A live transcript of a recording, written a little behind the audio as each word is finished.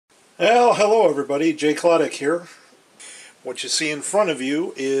Well, hello everybody, Jay Klodek here. What you see in front of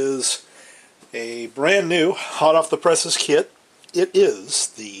you is a brand new, hot off the presses kit. It is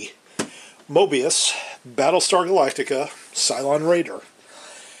the Moebius Battlestar Galactica Cylon Raider.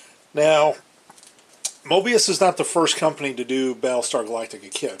 Now, Moebius is not the first company to do Battlestar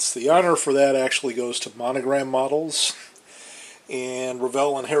Galactica kits. The honor for that actually goes to Monogram Models, and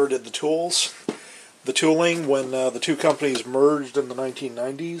Revell inherited the tooling when the two companies merged in the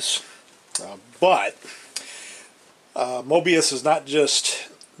 1990s. But Moebius is not just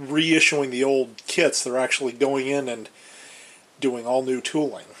reissuing the old kits, they're actually going in and doing all new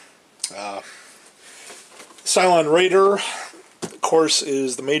tooling. Cylon Raider, of course,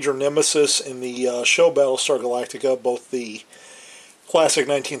 is the major nemesis in the show Battlestar Galactica, both the classic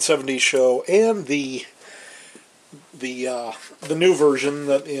 1970s show and the new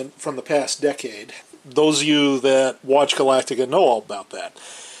version from the past decade. Those of you that watch Galactica know all about that.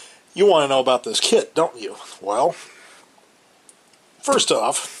 You want to know about this kit, don't you? Well, first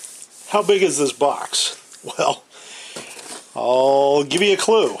off, how big is this box? Well, I'll give you a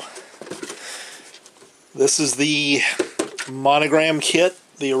clue. This is the Monogram kit,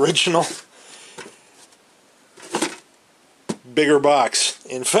 the original. Bigger box.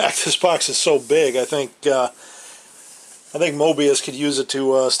 In fact, this box is so big, I think Moebius could use it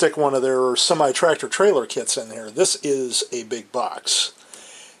to stick one of their semi-tractor trailer kits in here. This is a big box.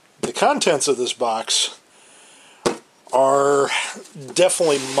 The contents of this box are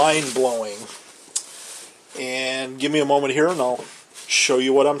definitely mind-blowing. And give me a moment here and I'll show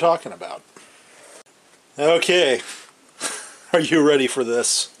you what I'm talking about. Okay, are you ready for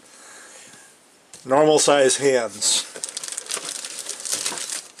this? Normal size hands.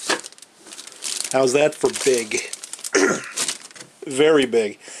 How's that for big? Very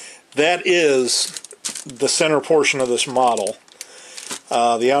big. That is the center portion of this model.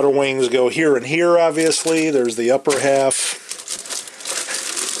 The outer wings go here and here, obviously. There's the upper half.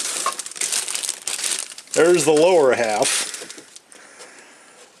 There's the lower half.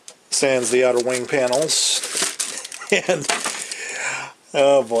 Sans the outer wing panels. And,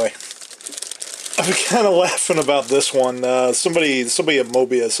 oh boy. I'm kind of laughing about this one. Somebody at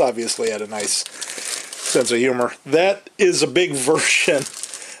Moebius obviously had a nice sense of humor. That is a big version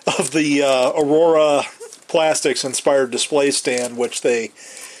of the Aurora Plastics inspired display stand, which they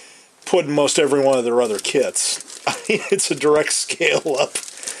put in most every one of their other kits. I mean, it's a direct scale up.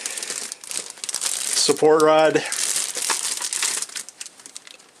 Support rod.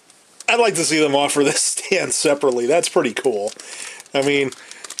 I'd like to see them offer this stand separately. That's pretty cool. I mean,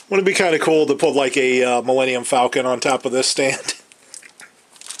 wouldn't it be kind of cool to put like a Millennium Falcon on top of this stand?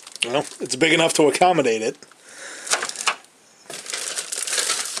 Well, it's big enough to accommodate it.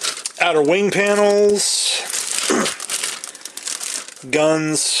 Outer wing panels,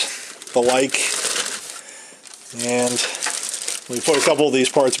 guns, the like, and we put a couple of these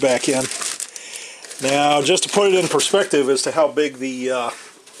parts back in. Now, just to put it in perspective as to how big the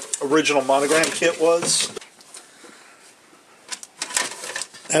original Monogram kit was,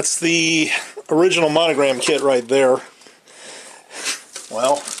 that's the original Monogram kit right there.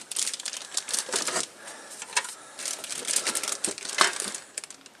 Well,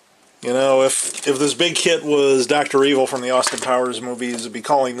 you know, if this big kit was Dr. Evil from the Austin Powers movies, I'd be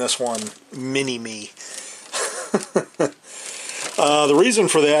calling this one Mini-Me. The reason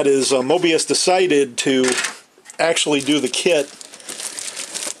for that is Moebius decided to actually do the kit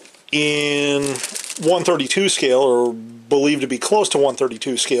in 132 scale, or believed to be close to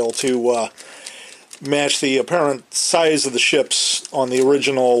 132 scale, to match the apparent size of the ships on the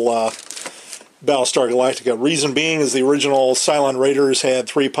original Battlestar Galactica. Reason being is the original Cylon Raiders had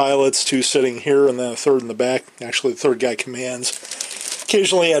 3 pilots, 2 sitting here and then a third in the back. Actually, the third guy commands.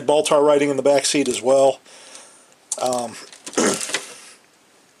 Occasionally had Baltar riding in the back seat as well.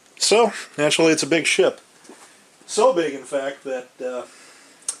 So, naturally, it's a big ship. So big, in fact, that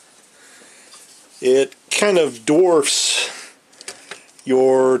it kind of dwarfs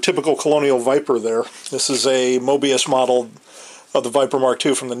your typical Colonial Viper there. This is a Moebius model of the Viper Mark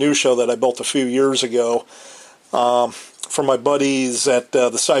II from the new show that I built a few years ago for my buddies at the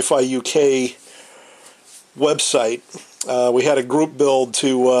Sci-Fi UK website. We had a group build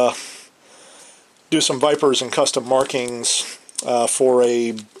to do some Vipers and custom markings for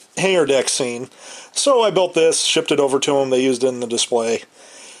a hangar deck scene. So I built this, shipped it over to them, they used it in the display.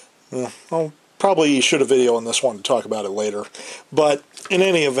 I'll probably shoot a video on this one to talk about it later. But in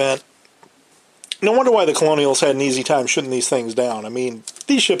any event, no wonder why the Colonials had an easy time shooting these things down. I mean,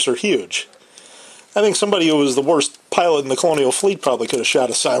 these ships are huge. I think somebody who was the worst pilot in the Colonial fleet probably could have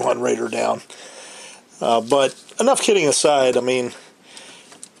shot a Cylon Raider down. But enough kidding aside, I mean,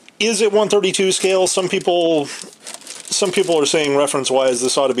 Is it 132 scale? Some people are saying reference-wise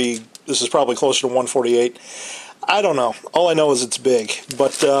this is probably closer to 148. I don't know. All I know is it's big.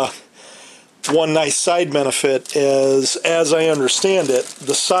 But one nice side benefit is, as I understand it,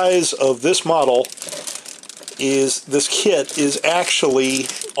 the size of this model this kit is actually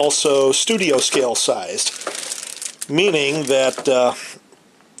also studio scale sized. Meaning that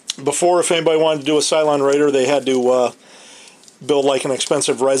before, if anybody wanted to do a Cylon Raider, they had to build like an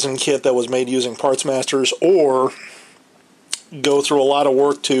expensive resin kit that was made using Parts Masters, or go through a lot of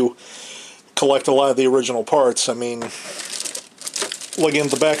work to collect a lot of the original parts. I mean, looking at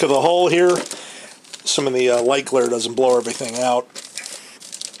the back of the hull here, some of the light glare doesn't blow everything out.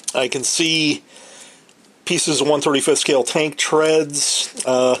 I can see pieces of 1/35 scale tank treads,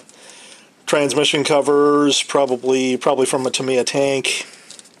 transmission covers, probably from a Tamiya tank,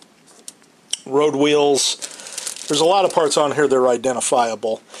 road wheels. There's a lot of parts on here that are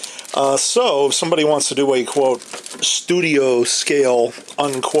identifiable. So if somebody wants to do a, quote, studio scale,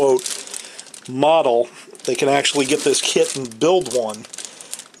 unquote, model, they can actually get this kit and build one.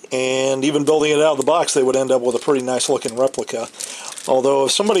 And even building it out of the box, they would end up with a pretty nice looking replica. Although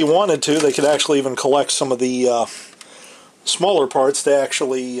if somebody wanted to, they could actually even collect some of the smaller parts to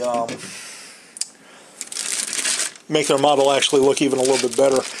actually make their model actually look even a little bit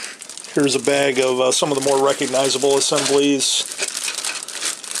better. Here's a bag of some of the more recognizable assemblies,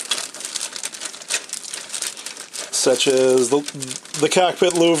 such as the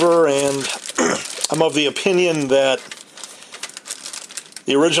cockpit louver, and I'm of the opinion that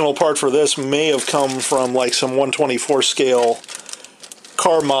the original part for this may have come from like some 124 scale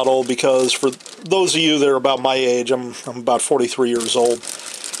car model, because for those of you that are about my age, I'm about 43 years old.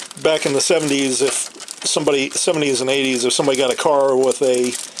 Back in the 70s, 70s and 80s, if somebody got a car with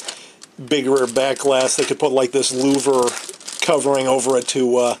a big rear back glass, they could put like this louver covering over it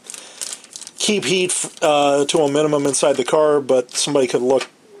to keep heat to a minimum inside the car, but somebody could look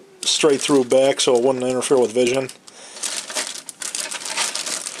straight through back so it wouldn't interfere with vision.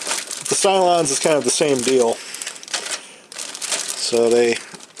 The Cylons is kind of the same deal. So they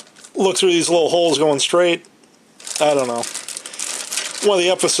look through these little holes going straight. I don't know. One of the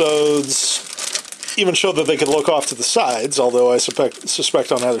episodes even showed that they could look off to the sides, although I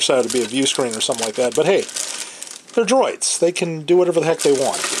suspect on the other side it would be a view screen or something like that. But hey, they're droids. They can do whatever the heck they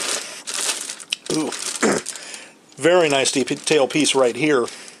want. Ooh. Very nice detail piece right here. A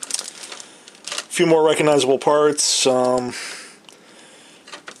few more recognizable parts.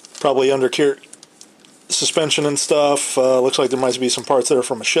 Probably undercarriage suspension and stuff. Looks like there might be some parts there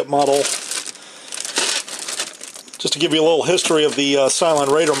from a ship model. Just to give you a little history of the Cylon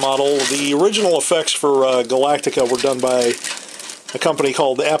Raider model, the original effects for Galactica were done by a company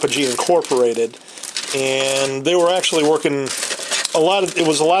called Apogee Incorporated, and they were actually working it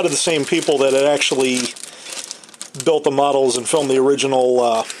was a lot of the same people that had actually built the models and filmed the original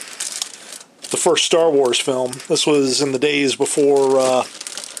the first Star Wars film. This was in the days before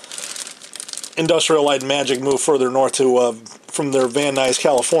Industrial Light and Magic moved further north to from their Van Nuys,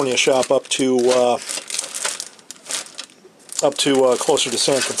 California shop up to closer to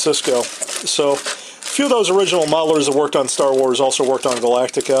San Francisco. So a few of those original modelers that worked on Star Wars also worked on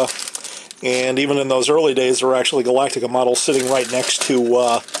Galactica, and even in those early days there were actually Galactica models sitting right next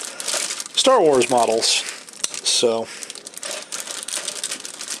to Star Wars models. So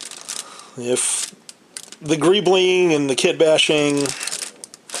if the greebling and the kit bashing,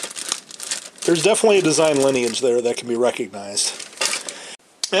 there's definitely a design lineage there that can be recognized.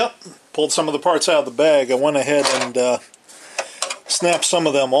 Yep, pulled some of the parts out of the bag. I went ahead and snapped some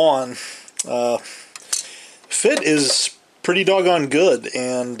of them on. Fit is pretty doggone good,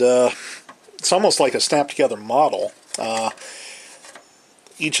 and it's almost like a snap-together model.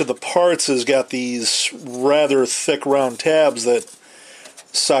 Each of the parts has got these rather thick round tabs that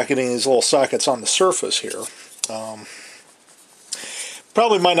socketing these little sockets on the surface here.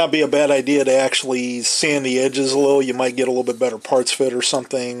 Probably might not be a bad idea to actually sand the edges a little. You might get a little bit better parts fit or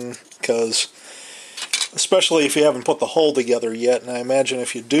something, because especially if you haven't put the hull together yet, and I imagine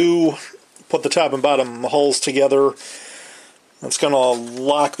if you do put the top and bottom hulls together, it's going to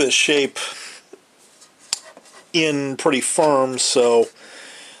lock this shape in pretty firm, so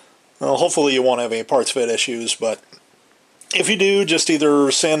hopefully you won't have any parts fit issues. But if you do, just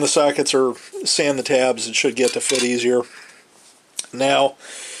either sand the sockets or sand the tabs. It should get to fit easier. Now,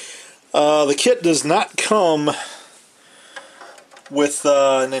 the kit does not come with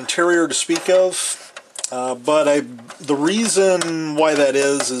an interior to speak of, but the reason why that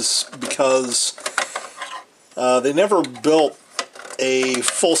is because they never built a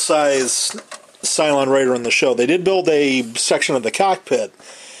full-size Cylon Raider in the show. They did build a section of the cockpit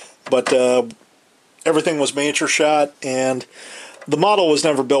but everything was miniature shot, and the model was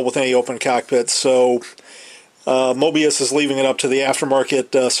never built with any open cockpits, so Moebius is leaving it up to the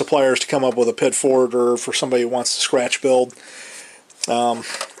aftermarket suppliers to come up with a pit for it, or for somebody who wants to scratch build.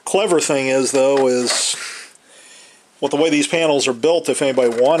 Clever thing is, though, is with the way these panels are built, if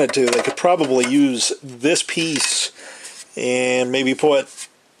anybody wanted to, they could probably use this piece and maybe put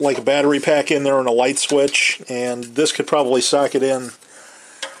like a battery pack in there and a light switch, and this could probably socket in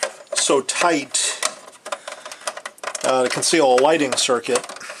so tight to conceal a lighting circuit.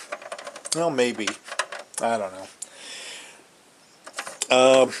 Well, maybe. I don't know.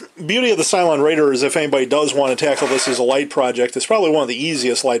 Beauty of the Cylon Raider is if anybody does want to tackle this as a light project, it's probably one of the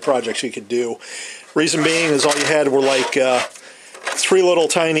easiest light projects you could do. Reason being is all you had were like 3 little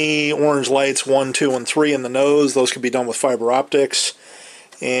tiny orange lights, 1, 2, and 3 in the nose. Those could be done with fiber optics.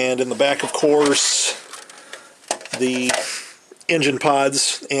 And in the back, of course, the engine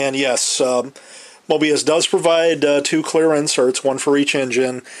pods. And yes, Moebius does provide 2 clear inserts, 1 for each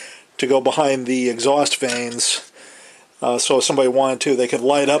engine, to go behind the exhaust vanes. So if somebody wanted to, they could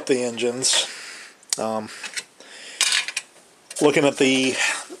light up the engines. Looking at the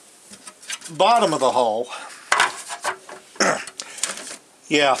bottom of the hull,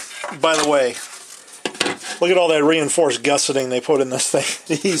 yeah, by the way, look at all that reinforced gusseting they put in this thing.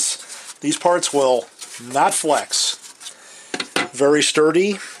 These parts will not flex. Very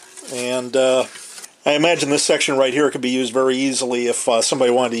sturdy, and I imagine this section right here could be used very easily if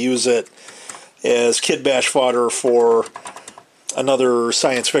somebody wanted to use it as kit bash fodder for another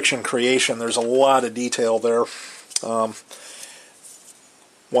science fiction creation. There's a lot of detail there.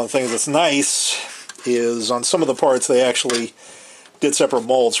 One thing that's nice is on some of the parts they actually did separate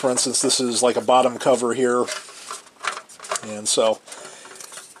molds. For instance, this is like a bottom cover here, and so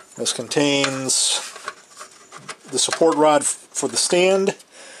this contains the support rod for the stand,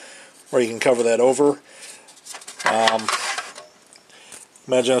 where you can cover that over.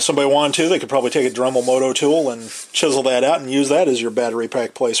 Imagine if somebody wanted to, they could probably take a Dremel Moto tool and chisel that out and use that as your battery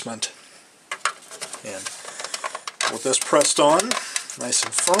pack placement. And with this pressed on, nice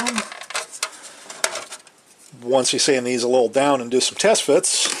and firm, once you sand these a little down and do some test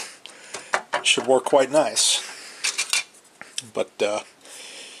fits, it should work quite nice. But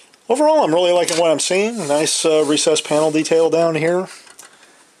overall, I'm really liking what I'm seeing. Nice recessed panel detail down here.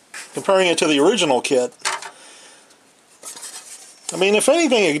 Comparing it to the original kit, I mean, if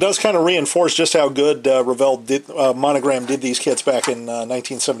anything, it does kind of reinforce just how good Monogram did these kits back in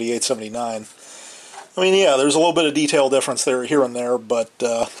 1978-79. I mean, yeah, there's a little bit of detail difference there, here and there, but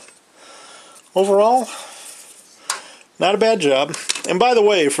overall, not a bad job. And by the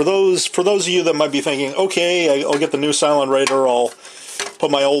way, for those of you that might be thinking, okay, I'll get the new Cylon Raider, I'll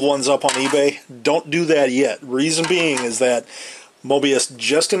put my old ones up on eBay, don't do that yet. Reason being is that Moebius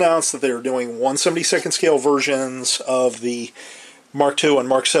just announced that they are doing 1/72nd scale versions of the Mark II and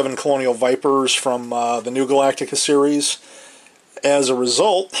Mark VII Colonial Vipers from the new Galactica series. As a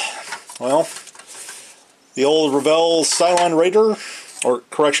result, well, the old Revell Cylon Raider, or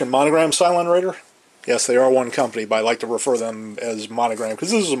correction, Monogram Cylon Raider. Yes, they are one company, but I like to refer them as Monogram,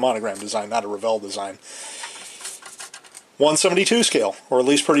 because this is a Monogram design, not a Revell design. 1/72 scale, or at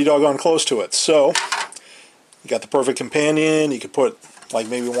least pretty doggone close to it. So, you got the perfect companion. You could put like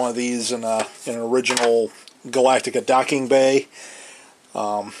maybe one of these in an original Galactica docking bay.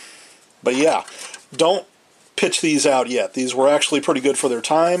 But yeah, don't pitch these out yet. These were actually pretty good for their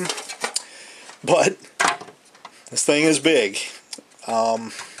time, but this thing is big.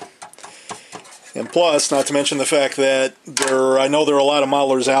 And plus, not to mention the fact that I know there are a lot of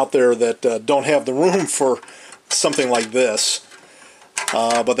modelers out there that don't have the room for something like this,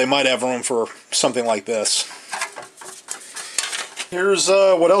 but they might have room for something like this. Here's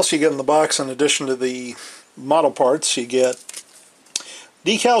what else you get in the box in addition to the model parts. You get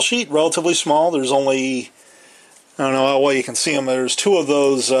decal sheet, relatively small. There's only, I don't know how well you can see them, there's 2 of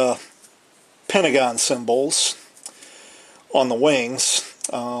those pentagon symbols on the wings.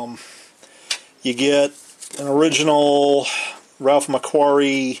 You get an original Ralph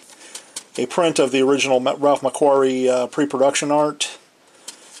McQuarrie, a print of the original Ralph McQuarrie pre-production art.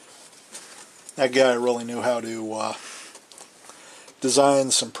 That guy really knew how to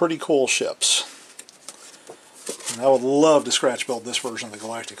design some pretty cool ships. And I would love to scratch build this version of the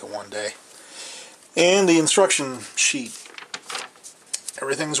Galactica one day. And the instruction sheet.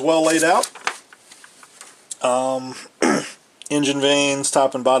 Everything's well laid out. Engine vanes,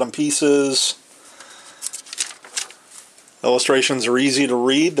 top and bottom pieces. Illustrations are easy to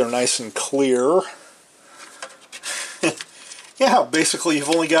read. They're nice and clear. Yeah, basically you've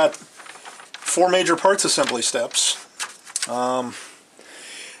only got 4 major parts assembly steps.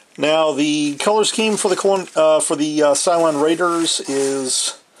 Now, the color scheme for the Cylon Raiders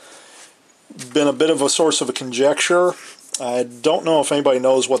is been a bit of a source of a conjecture. I don't know if anybody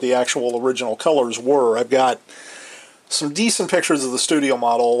knows what the actual original colors were. I've got some decent pictures of the studio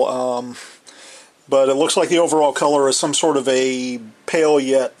model, but it looks like the overall color is some sort of a pale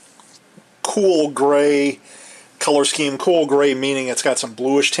yet cool gray color scheme. Cool gray meaning it's got some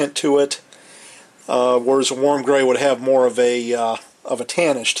bluish tint to it, whereas a warm gray would have more of a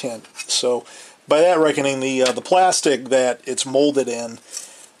tannish tint. So by that reckoning, the plastic that it's molded in,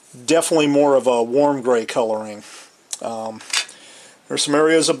 definitely more of a warm gray coloring. There's some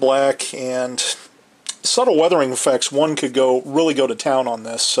areas of black and subtle weathering effects. One could really go to town on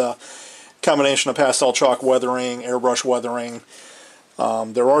this combination of pastel chalk weathering, airbrush weathering.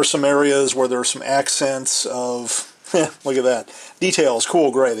 There are some areas where there's some accents of look at that, details,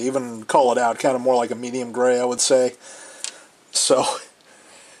 cool gray. They even call it out, kind of more like a medium gray, I would say. So,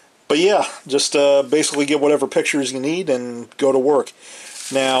 but yeah, just basically get whatever pictures you need and go to work.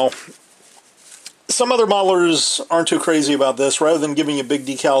 Now, some other modelers aren't too crazy about this. Rather than giving you big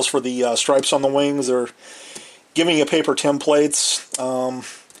decals for the stripes on the wings, they're giving you paper templates.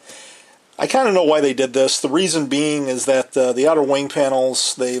 I kind of know why they did this. The reason being is that the outer wing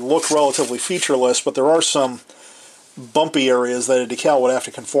panels, they look relatively featureless, but there are some bumpy areas that a decal would have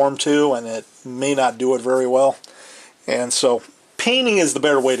to conform to, and it may not do it very well. And so painting is the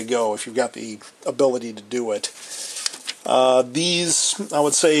better way to go if you've got the ability to do it. These, I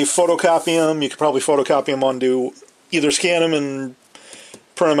would say, photocopy them. You could probably photocopy them onto, either scan them and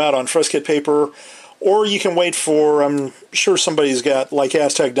print them out on Frisket paper, or you can wait for, I'm sure somebody's got, like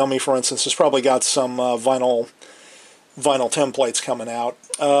Aztec Dummy, for instance, has probably got some vinyl templates coming out.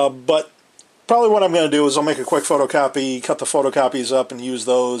 But probably what I'm going to do is I'll make a quick photocopy, cut the photocopies up, and use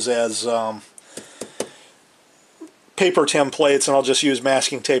those as paper templates, and I'll just use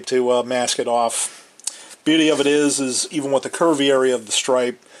masking tape to mask it off. Beauty of it is even with the curvy area of the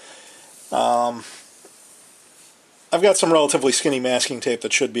stripe, I've got some relatively skinny masking tape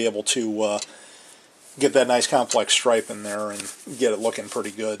that should be able to get that nice complex stripe in there and get it looking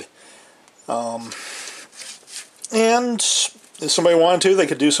pretty good. And if somebody wanted to, they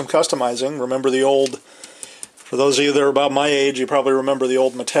could do some customizing. Remember the old, for those of you that are about my age, you probably remember the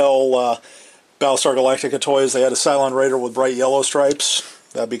old Mattel Battlestar Galactica toys. They had a Cylon Raider with bright yellow stripes.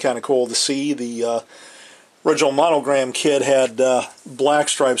 That'd be kind of cool to see. The original Monogram kit had black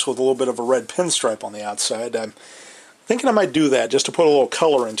stripes with a little bit of a red pinstripe on the outside. I'm thinking I might do that just to put a little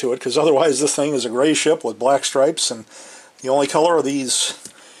color into it, because otherwise this thing is a gray ship with black stripes, and the only color are these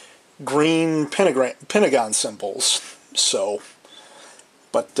green pentagon symbols. So,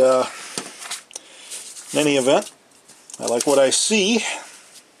 but in any event, I like what I see.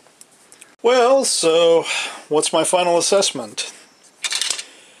 Well, so what's my final assessment?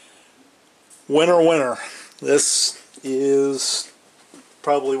 Winner. This is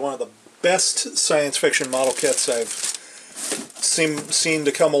probably one of the best science fiction model kits I've seen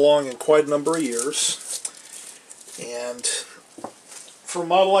to come along in quite a number of years. And for a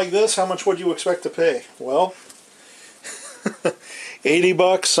model like this, how much would you expect to pay? Well, 80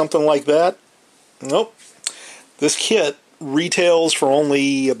 bucks, something like that. Nope. This kit retails for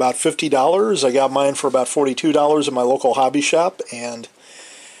only about $50. I got mine for about $42 in my local hobby shop, and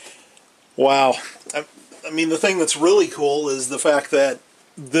wow. I mean, the thing that's really cool is the fact that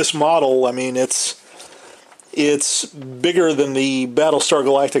this model, I mean, it's bigger than the Battlestar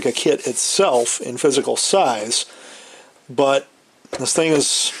Galactica kit itself in physical size, but this thing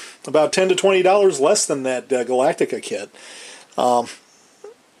is about $10 to $20 less than that Galactica kit.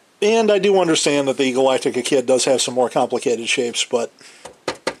 And I do understand that the Galactica kit does have some more complicated shapes, but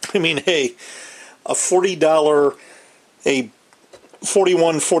I mean, hey, a $40, a $41,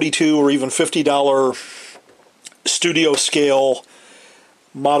 $42, or even $50 studio scale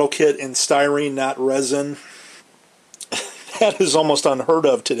model kit in styrene, not resin, that is almost unheard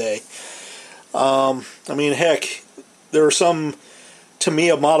of today. I mean, heck, there are some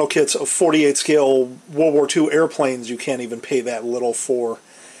Tamiya model kits of 48 scale World War II airplanes you can't even pay that little for.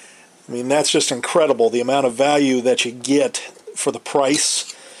 I mean, that's just incredible, the amount of value that you get for the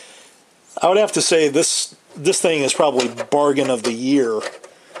price. I would have to say this thing is probably bargain of the year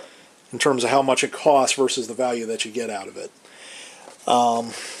in terms of how much it costs versus the value that you get out of it.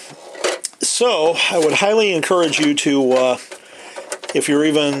 So I would highly encourage you to, if you're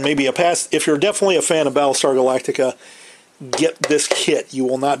even maybe if you're definitely a fan of Battlestar Galactica, get this kit. You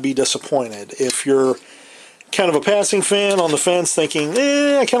will not be disappointed. If you're kind of a passing fan on the fence thinking,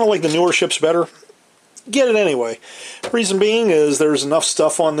 I kind of like the newer ships better, get it anyway. Reason being is there's enough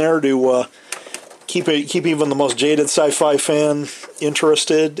stuff on there to keep even the most jaded sci-fi fan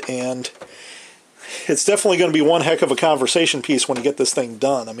interested, and it's definitely going to be one heck of a conversation piece when you get this thing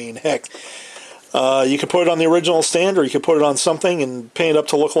done. I mean, heck, you could put it on the original stand, or you could put it on something and paint it up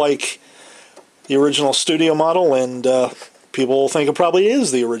to look like the original studio model, and people will think it probably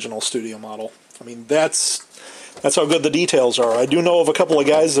is the original studio model. I mean, that's how good the details are. I do know of a couple of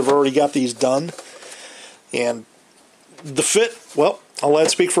guys that have already got these done, and the fit, well, I'll let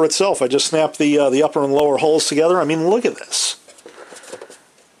it speak for itself. I just snapped the upper and lower holes together. I mean, look at this.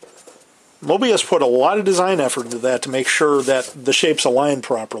 Moebius put a lot of design effort into that to make sure that the shapes align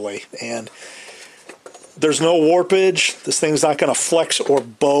properly, and there's no warpage. This thing's not going to flex or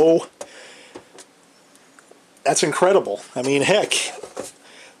bow. That's incredible. I mean, heck, if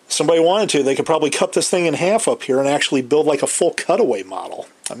somebody wanted to, they could probably cut this thing in half up here and actually build like a full cutaway model.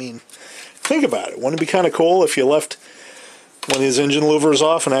 I mean, think about it. Wouldn't it be kind of cool if you left one of these engine louvers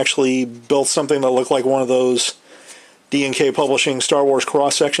off and actually built something that looked like one of those D&K Publishing Star Wars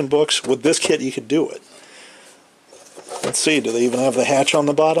cross-section books? With this kit, you could do it. Let's see, do they even have the hatch on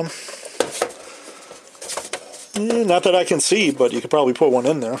the bottom? Not that I can see, but you could probably put one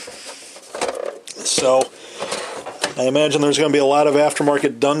in there. So, I imagine there's going to be a lot of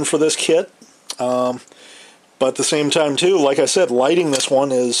aftermarket done for this kit. But at the same time, too, like I said, lighting this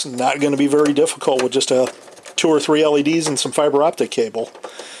one is not going to be very difficult with just 2 or 3 LEDs and some fiber optic cable.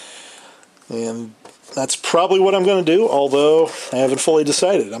 And that's probably what I'm going to do, although I haven't fully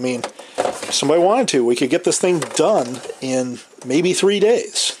decided. I mean, if somebody wanted to, we could get this thing done in maybe 3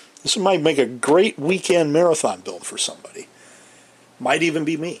 days. This might make a great weekend marathon build for somebody. Might even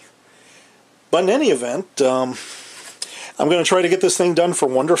be me. But in any event, I'm going to try to get this thing done for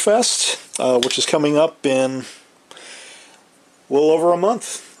Wonderfest, which is coming up in a little over a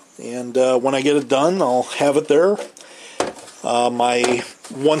month. And when I get it done, I'll have it there. My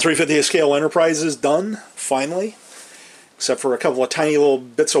 1/350th scale Enterprise is done, finally. Except for a couple of tiny little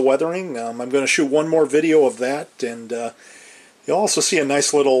bits of weathering. I'm going to shoot one more video of that, and you'll also see a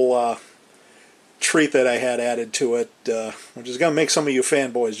nice little treat that I had added to it, which is going to make some of you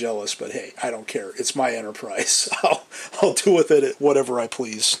fanboys jealous, but hey, I don't care. It's my Enterprise. I'll do with it whatever I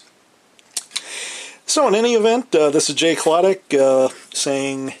please. So in any event, this is Jay Klodek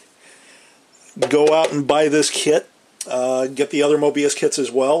saying go out and buy this kit. Get the other Moebius kits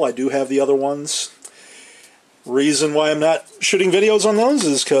as well. I do have the other ones. Reason why I'm not shooting videos on those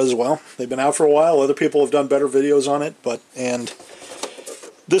is because, well, they've been out for a while. Other people have done better videos on it, and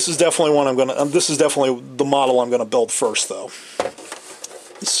this is definitely one I'm gonna. This is definitely the model I'm gonna build first, though.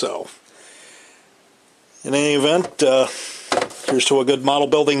 So, in any event, here's to a good model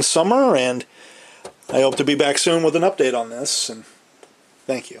building summer, and I hope to be back soon with an update on this. And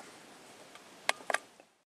thank you.